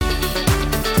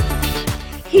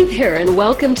Hey there, and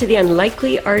welcome to the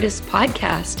Unlikely Artist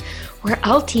Podcast, where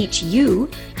I'll teach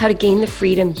you how to gain the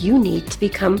freedom you need to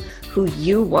become who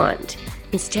you want,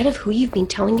 instead of who you've been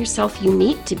telling yourself you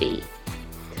need to be.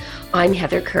 I'm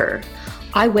Heather Kerr.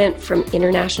 I went from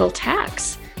international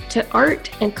tax to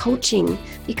art and coaching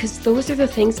because those are the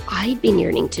things I've been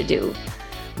yearning to do.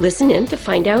 Listen in to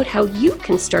find out how you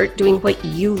can start doing what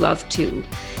you love too,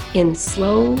 in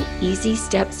slow, easy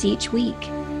steps each week.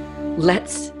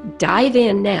 Let's dive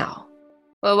in now.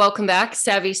 Well, welcome back,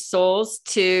 Savvy Souls,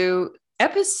 to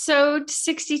episode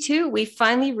 62. We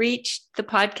finally reached the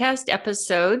podcast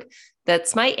episode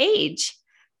that's my age,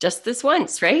 just this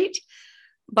once, right?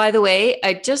 By the way,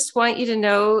 I just want you to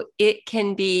know it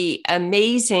can be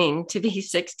amazing to be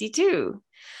 62.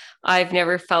 I've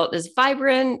never felt as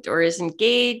vibrant or as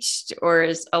engaged or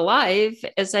as alive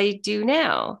as I do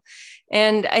now.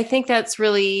 And I think that's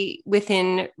really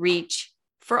within reach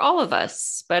for all of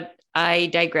us, but I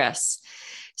digress.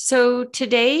 So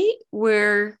today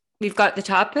we've got the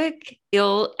topic,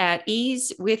 ill at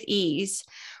ease with ease.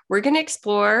 We're going to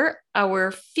explore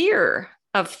our fear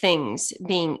of things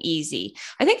being easy.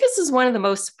 I think this is one of the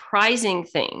most surprising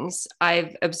things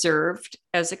I've observed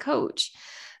as a coach,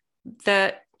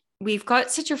 that we've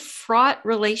got such a fraught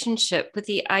relationship with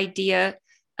the idea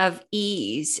of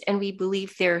ease, and we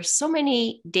believe there are so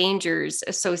many dangers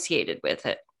associated with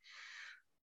it.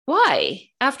 Why?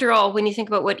 After all, when you think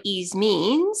about what ease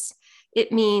means,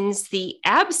 it means the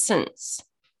absence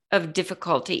of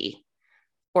difficulty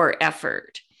or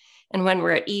effort. And when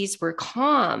we're at ease, we're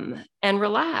calm and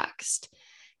relaxed.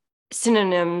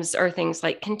 Synonyms are things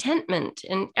like contentment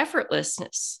and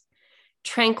effortlessness,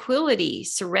 tranquility,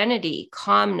 serenity,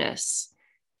 calmness,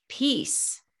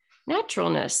 peace,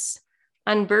 naturalness,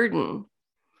 unburden,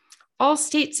 all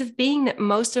states of being that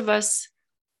most of us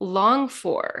long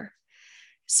for.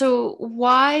 So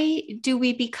why do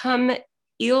we become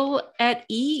ill at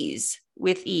ease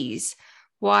with ease?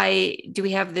 Why do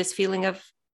we have this feeling of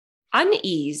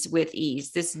unease with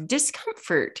ease, this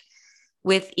discomfort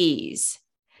with ease?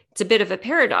 It's a bit of a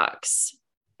paradox.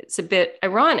 It's a bit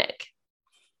ironic.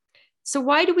 So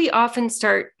why do we often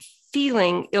start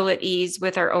feeling ill at ease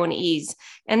with our own ease?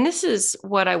 And this is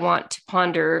what I want to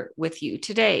ponder with you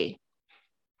today.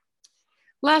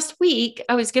 Last week,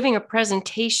 I was giving a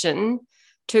presentation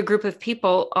to a group of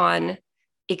people on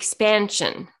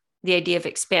expansion, the idea of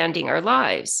expanding our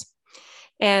lives.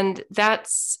 And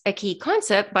that's a key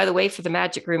concept, by the way, for the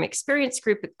Magic Room Experience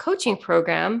Group coaching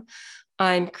program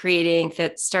I'm creating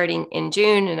that's starting in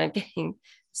June, and I'm getting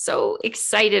so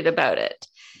excited about it.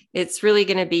 It's really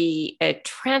going to be a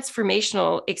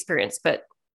transformational experience, but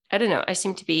I don't know, I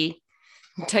seem to be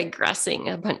digressing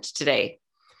a bunch today.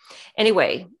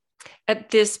 Anyway, at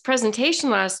this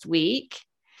presentation last week,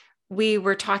 we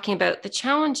were talking about the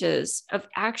challenges of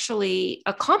actually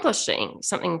accomplishing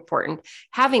something important,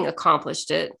 having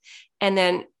accomplished it, and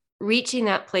then reaching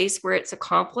that place where it's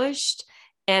accomplished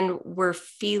and we're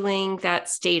feeling that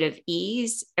state of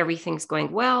ease. Everything's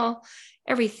going well.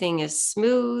 Everything is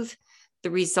smooth. The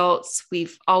results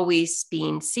we've always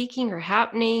been seeking are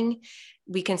happening.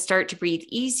 We can start to breathe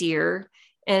easier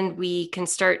and we can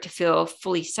start to feel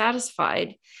fully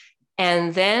satisfied.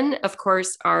 And then, of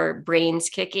course, our brains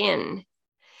kick in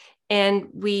and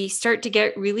we start to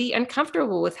get really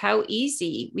uncomfortable with how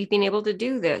easy we've been able to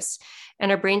do this. And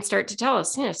our brains start to tell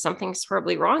us, something's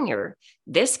horribly wrong here.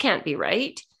 This can't be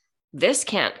right. This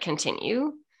can't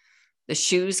continue. The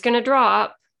shoe's going to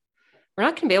drop. We're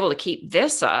not going to be able to keep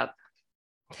this up.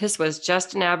 This was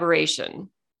just an aberration.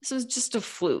 This was just a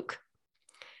fluke.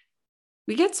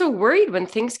 We get so worried when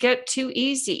things get too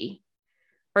easy.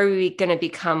 Are we going to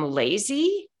become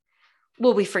lazy?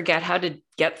 Will we forget how to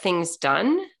get things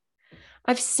done?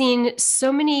 I've seen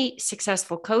so many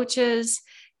successful coaches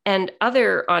and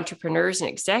other entrepreneurs and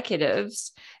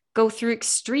executives go through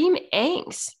extreme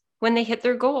angst when they hit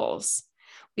their goals.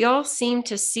 We all seem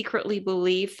to secretly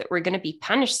believe that we're going to be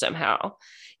punished somehow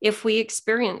if we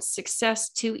experience success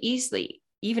too easily,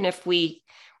 even if we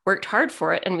worked hard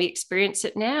for it and we experience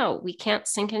it now. We can't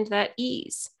sink into that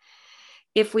ease.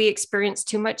 If we experience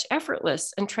too much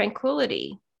effortless and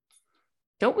tranquility,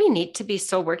 don't we need to be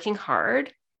still working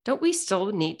hard? Don't we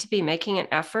still need to be making an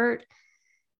effort?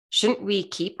 Shouldn't we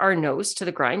keep our nose to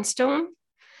the grindstone?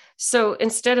 So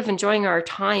instead of enjoying our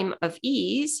time of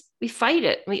ease, we fight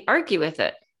it, we argue with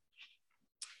it.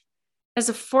 As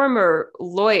a former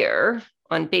lawyer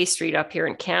on Bay Street up here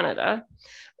in Canada,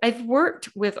 I've worked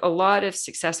with a lot of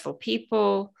successful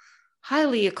people,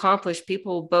 highly accomplished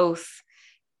people, both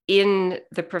in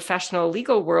the professional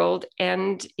legal world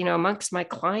and, amongst my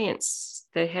clients,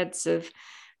 the heads of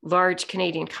large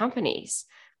Canadian companies.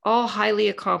 all highly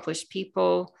accomplished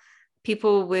people,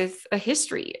 people with a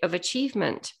history of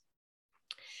achievement.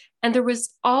 And there was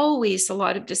always a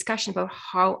lot of discussion about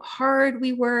how hard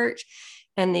we worked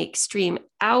and the extreme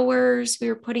hours we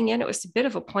were putting in. It was a bit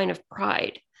of a point of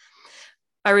pride.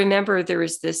 I remember there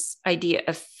was this idea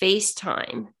of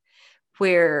FaceTime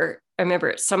where I remember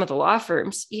at some of the law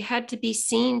firms, you had to be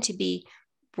seen to be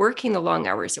working the long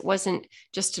hours. It wasn't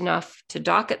just enough to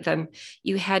docket them.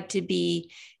 You had to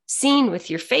be seen with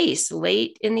your face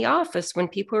late in the office when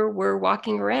people were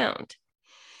walking around.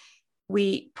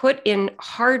 We put in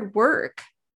hard work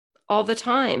all the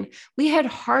time. We had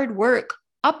hard work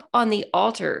up on the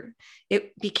altar.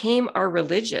 It became our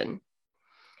religion.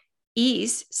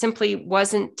 Ease simply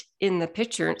wasn't in the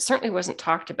picture. It certainly wasn't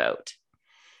talked about.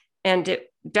 And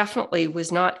it definitely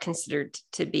was not considered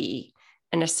to be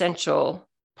an essential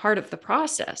part of the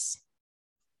process.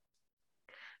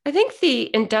 I think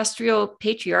the industrial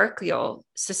patriarchal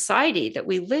society that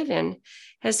we live in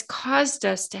has caused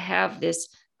us to have this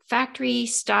factory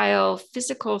style,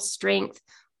 physical strength,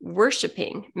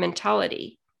 worshiping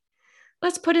mentality.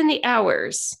 Let's put in the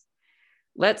hours.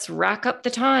 Let's rack up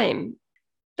the time.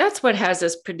 That's what has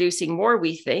us producing more,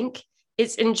 we think.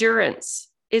 It's endurance.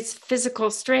 It's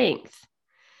physical strength.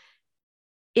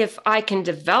 If I can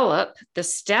develop the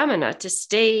stamina to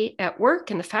stay at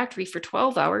work in the factory for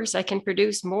 12 hours, I can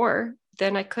produce more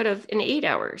than I could have in 8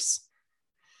 hours.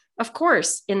 Of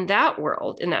course, in that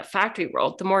world, in that factory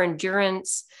world, the more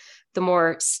endurance, the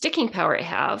more sticking power I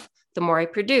have, the more I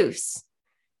produce.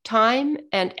 Time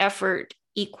and effort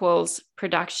equals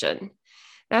production.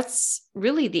 That's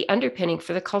really the underpinning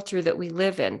for the culture that we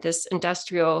live in, this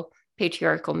industrial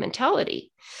patriarchal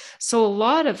mentality. So a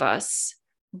lot of us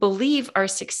believe our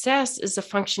success is a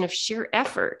function of sheer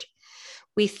effort.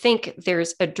 We think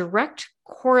there's a direct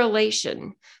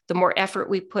correlation. The more effort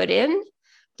we put in,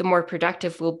 the more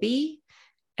productive we'll be,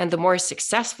 and the more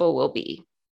successful we'll be.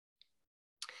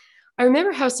 I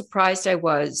remember how surprised I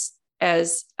was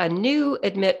as a new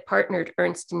admit partner at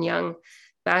Ernst & Young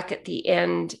back at the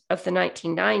end of the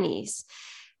 1990s.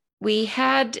 We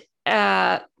had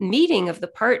a meeting of the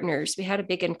partners. We had a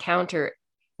big encounter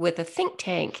with a think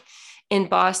tank in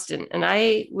Boston, and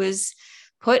I was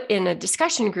put in a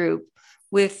discussion group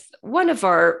with one of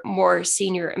our more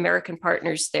senior American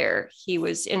partners there. He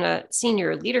was in a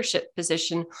senior leadership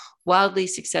position, wildly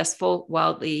successful,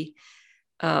 wildly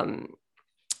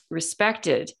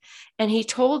respected. And he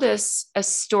told us a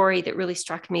story that really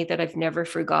struck me that I've never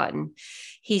forgotten.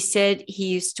 He said he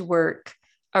used to work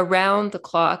around the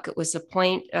clock. It was a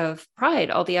point of pride,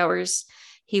 all the hours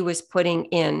he was putting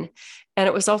in. And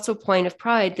it was also a point of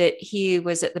pride that he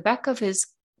was at the beck of his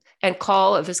and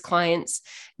call of his clients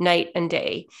night and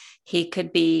day. He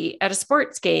could be at a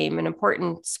sports game, an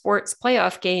important sports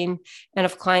playoff game, and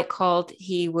if a client called,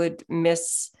 he would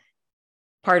miss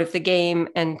part of the game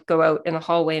and go out in the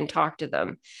hallway and talk to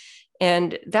them.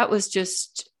 And that was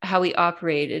just how he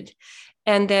operated.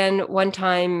 And then one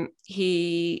time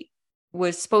he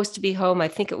was supposed to be home. I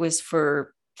think it was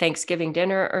for Thanksgiving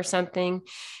dinner or something.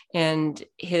 And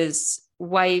his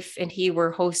wife and he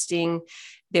were hosting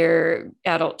their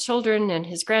adult children and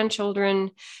his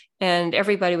grandchildren. And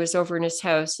everybody was over in his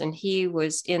house, and he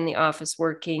was in the office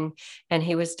working, and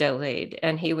he was delayed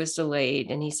and he was delayed.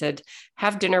 And he said,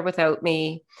 have dinner without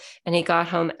me. And he got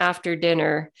home after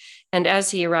dinner. And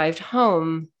as he arrived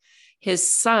home, his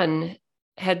son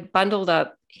had bundled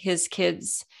up his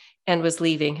kids and was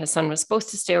leaving. His son was supposed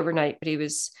to stay overnight, but he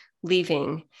was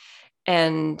leaving.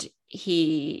 And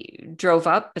he drove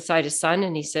up beside his son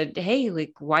and he said, hey,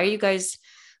 like, why are you guys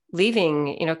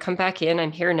leaving? You know, come back in.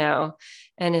 I'm here now.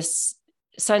 And his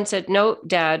son said, no,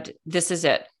 Dad, this is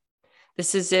it.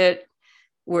 This is it.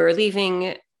 We're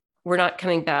leaving. We're not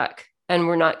coming back. And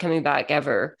we're not coming back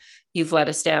ever. You've let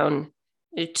us down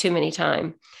too many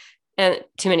times. And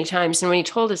when he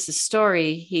told us the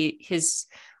story, his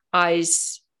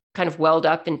eyes kind of welled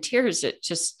up in tears at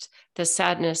just the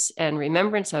sadness and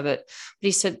remembrance of it. But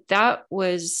he said that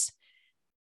was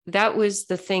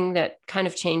the thing that kind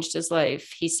of changed his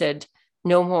life. He said,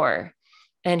 no more.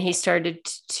 And he started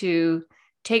to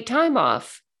take time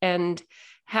off and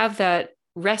have that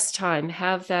rest time,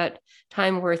 have that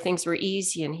time where things were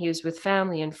easy and he was with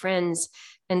family and friends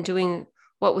and doing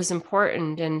what was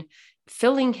important and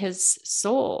filling his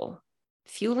soul,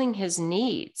 fueling his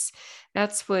needs.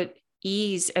 That's what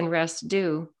ease and rest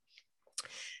do.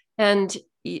 And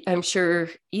I'm sure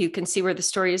you can see where the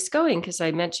story is going, because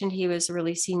I mentioned he was a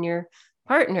really senior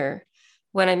partner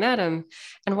when I met him.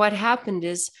 And what happened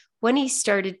is when he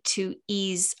started to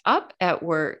ease up at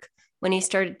work, when he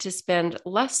started to spend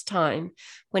less time,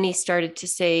 when he started to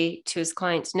say to his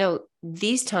clients, no,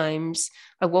 these times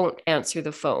I won't answer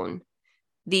the phone.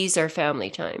 These are family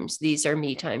times. These are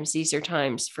me times. These are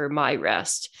times for my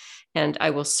rest. And I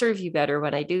will serve you better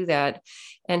when I do that.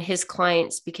 And his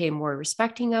clients became more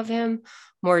respecting of him,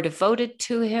 more devoted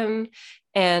to him,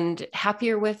 and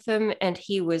happier with him. And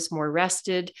he was more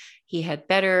rested. He had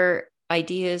better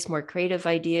ideas, more creative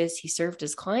ideas. He served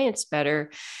his clients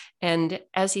better. And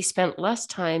as he spent less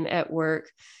time at work,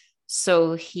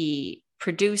 so he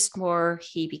produced more,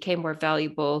 he became more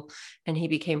valuable, and he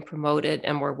became promoted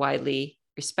and more widely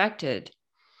respected.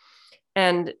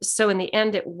 And so in the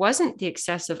end, it wasn't the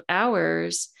excessive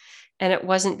hours and it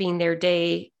wasn't being there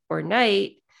day or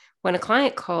night when a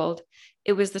client called.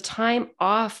 It was the time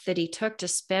off that he took to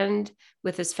spend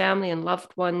with his family and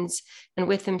loved ones and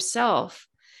with himself,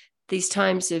 these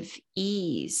times of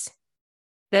ease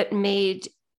that made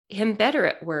him better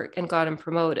at work and got him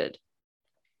promoted.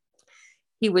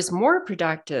 He was more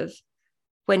productive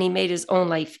when he made his own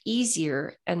life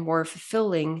easier and more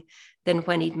fulfilling than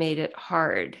when he'd made it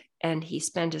hard and he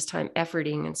spent his time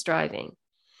efforting and striving.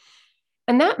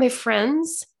 And that, my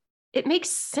friends, it makes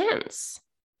sense.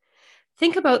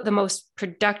 Think about the most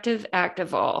productive act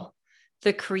of all,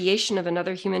 the creation of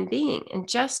another human being in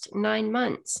just 9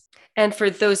 months. And for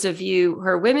those of you who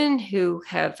are women who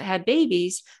have had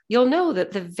babies, you'll know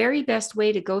that the very best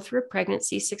way to go through a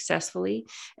pregnancy successfully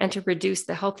and to produce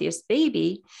the healthiest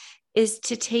baby is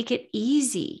to take it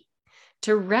easy,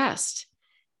 to rest,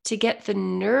 to get the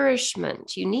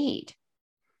nourishment you need.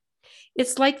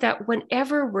 It's like that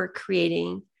whenever we're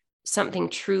creating something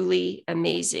truly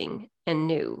amazing and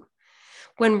new,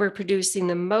 when we're producing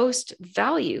the most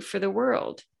value for the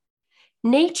world.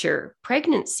 Nature,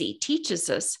 pregnancy teaches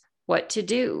us what to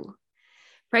do.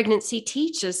 Pregnancy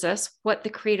teaches us what the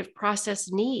creative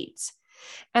process needs.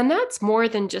 And that's more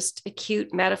than just a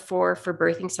cute metaphor for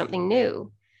birthing something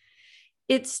new.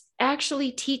 It's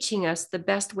actually teaching us the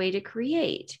best way to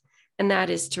create, and that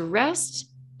is to rest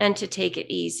and to take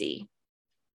it easy.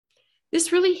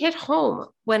 This really hit home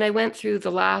when I went through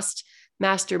the last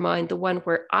mastermind, the one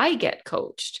where I get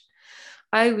coached.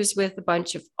 I was with a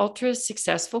bunch of ultra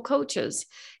successful coaches,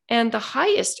 and the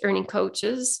highest earning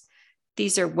coaches,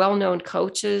 these are well-known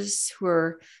coaches who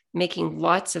are making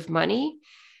lots of money.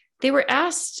 They were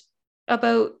asked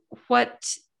about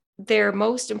what their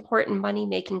most important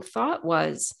money-making thought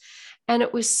was. And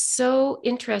it was so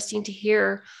interesting to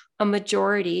hear a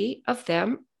majority of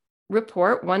them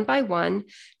report one by one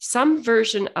some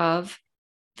version of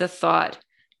the thought,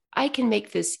 I can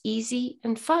make this easy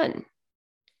and fun.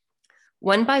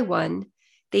 One by one,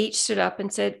 they each stood up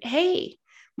and said, hey,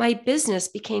 my business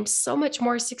became so much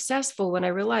more successful when I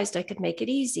realized I could make it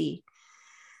easy.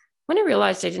 When I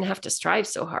realized I didn't have to strive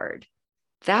so hard,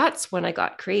 that's when I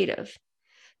got creative.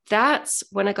 That's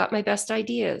when I got my best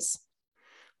ideas.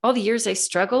 All the years I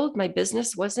struggled, my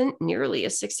business wasn't nearly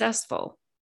as successful.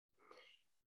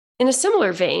 In a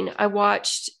similar vein, I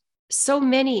watched so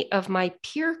many of my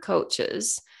peer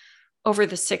coaches over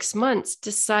the 6 months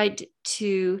decide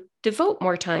to devote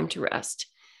more time to rest,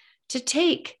 to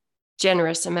take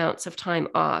generous amounts of time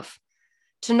off,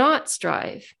 to not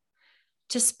strive,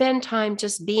 to spend time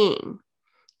just being,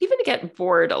 even to get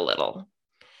bored a little.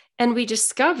 And we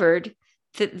discovered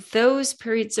that those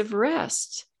periods of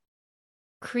rest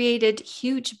created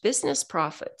huge business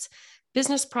profits.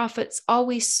 Business profits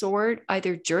always soared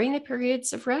either during the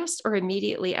periods of rest or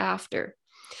immediately after.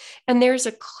 And there's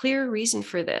a clear reason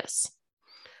for this.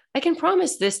 I can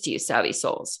promise this to you, savvy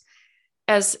souls.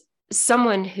 As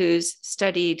someone who's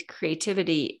studied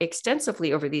creativity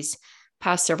extensively over these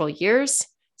past several years,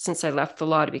 since I left the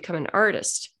law to become an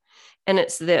artist, and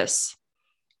it's this: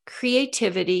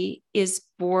 creativity is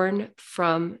born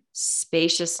from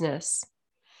spaciousness.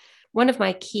 One of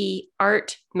my key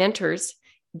art mentors,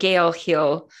 Gail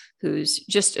Hill, who's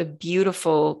just a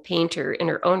beautiful painter in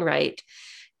her own right,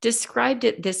 described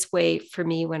it this way for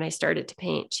me when I started to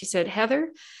paint. She said,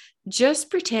 Heather, just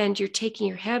pretend you're taking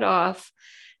your head off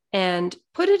and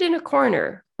put it in a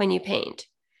corner when you paint.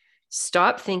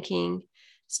 Stop thinking,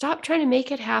 stop trying to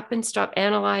make it happen, stop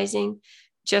analyzing,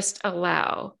 just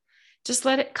allow. Just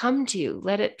let it come to you.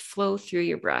 Let it flow through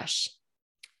your brush.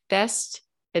 Best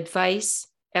advice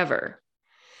ever.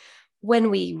 When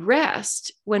we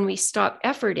rest, when we stop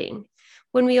efforting,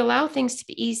 when we allow things to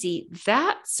be easy,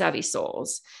 that, savvy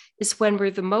souls, is when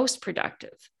we're the most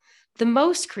productive, the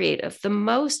most creative, the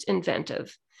most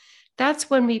inventive. That's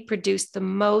when we produce the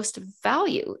most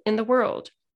value in the world.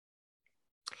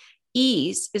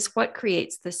 Ease is what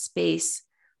creates the space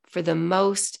for the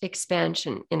most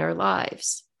expansion in our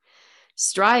lives.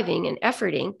 Striving and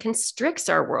efforting constricts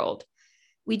our world.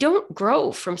 We don't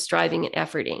grow from striving and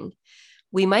efforting.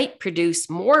 We might produce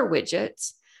more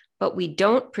widgets, but we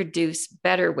don't produce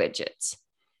better widgets.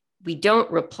 We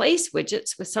don't replace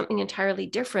widgets with something entirely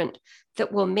different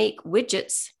that will make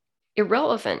widgets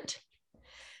irrelevant.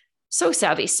 So,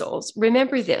 savvy souls,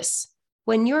 remember this.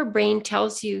 When your brain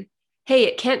tells you, hey,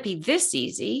 it can't be this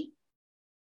easy.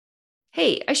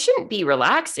 Hey, I shouldn't be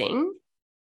relaxing.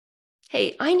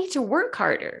 Hey, I need to work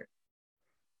harder.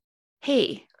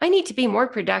 Hey, I need to be more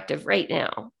productive right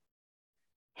now.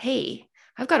 Hey,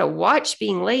 I've got to watch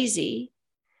being lazy.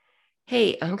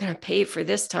 Hey, I'm going to pay for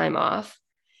this time off.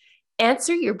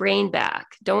 Answer your brain back.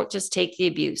 Don't just take the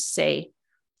abuse. Say,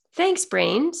 thanks,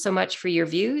 brain, so much for your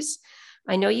views.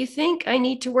 I know you think I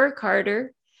need to work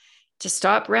harder, to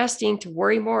stop resting, to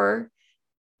worry more,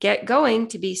 get going,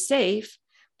 to be safe.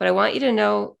 But I want you to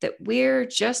know that we're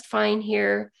just fine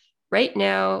here right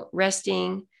now,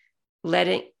 resting,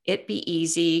 letting it be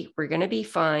easy. We're going to be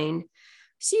fine.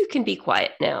 So you can be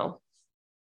quiet now.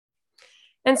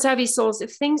 And savvy souls,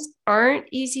 if things aren't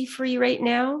easy for you right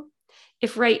now,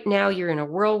 if right now you're in a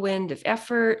whirlwind of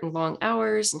effort and long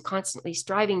hours and constantly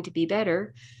striving to be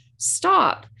better,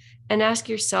 stop and ask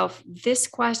yourself this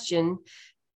question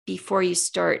before you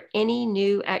start any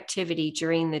new activity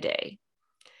during the day.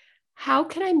 How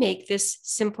can I make this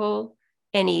simple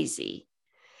and easy?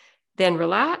 Then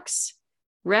relax,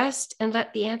 rest, and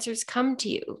let the answers come to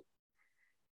you.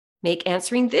 Make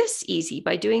answering this easy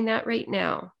by doing that right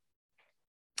now.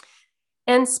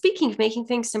 And speaking of making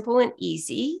things simple and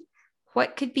easy,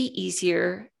 what could be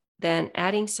easier than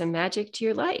adding some magic to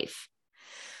your life?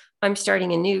 I'm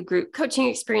starting a new group coaching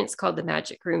experience called the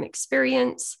Magic Room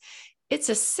Experience. It's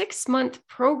a 6-month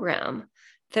program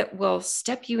that will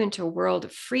step you into a world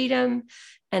of freedom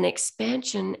and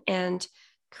expansion and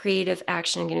creative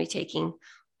action. I'm going to be taking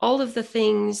all of the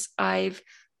things I've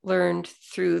learned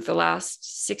through the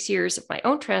last 6 years of my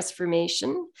own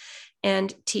transformation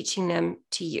and teaching them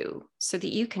to you so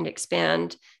that you can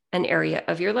expand an area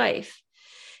of your life.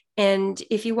 And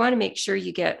if you want to make sure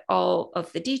you get all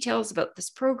of the details about this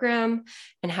program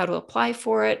and how to apply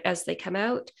for it as they come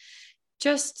out,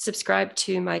 just subscribe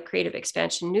to my Creative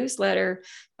Expansion newsletter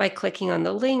by clicking on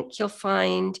the link you'll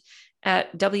find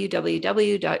at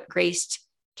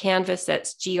www.gracedcanvas,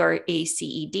 that's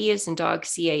GRACED as in dog,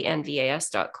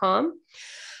 CANVAS.com.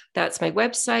 That's my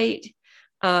website.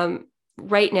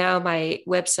 Right now, my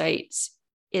website's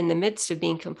in the midst of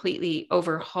being completely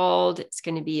overhauled. It's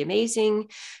going to be amazing.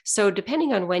 So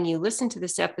depending on when you listen to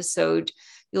this episode,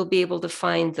 you'll be able to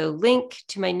find the link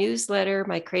to my newsletter,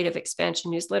 my Creative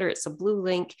Expansion newsletter. It's a blue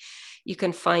link. You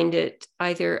can find it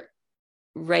either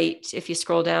right, if you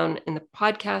scroll down in the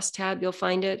podcast tab, you'll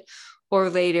find it, or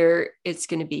later it's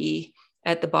going to be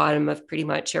at the bottom of pretty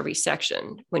much every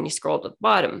section when you scroll to the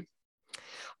bottom.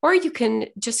 Or you can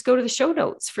just go to the show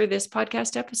notes for this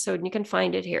podcast episode and you can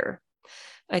find it here.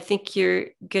 I think you're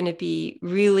going to be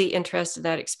really interested in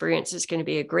that experience. It's going to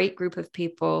be a great group of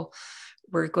people.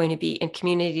 We're going to be in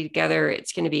community together.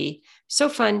 It's going to be so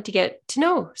fun to get to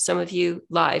know some of you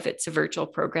live. It's a virtual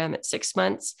program at 6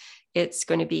 months. It's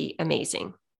going to be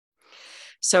amazing.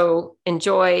 So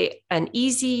enjoy an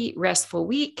easy, restful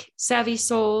week, savvy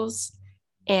souls,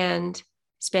 and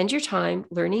spend your time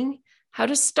learning how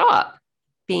to stop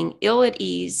being ill at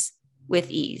ease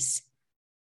with ease.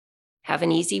 Have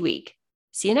an easy week.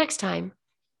 See you next time.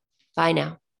 Bye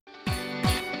now.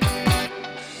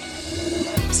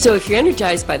 So if you're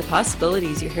energized by the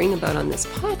possibilities you're hearing about on this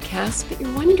podcast, but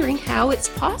you're wondering how it's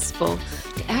possible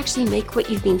to actually make what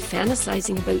you've been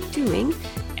fantasizing about doing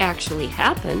actually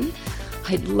happen,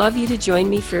 I'd love you to join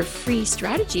me for a free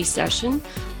strategy session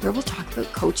where we'll talk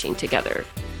about coaching together.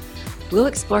 We'll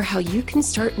explore how you can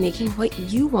start making what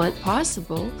you want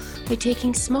possible by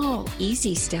taking small,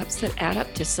 easy steps that add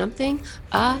up to something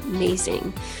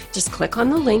amazing. Just click on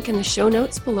the link in the show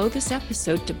notes below this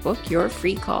episode to book your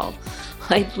free call.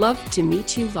 I'd love to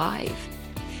meet you live.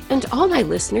 And all my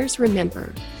listeners,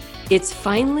 remember, it's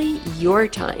finally your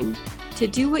time to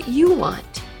do what you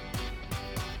want.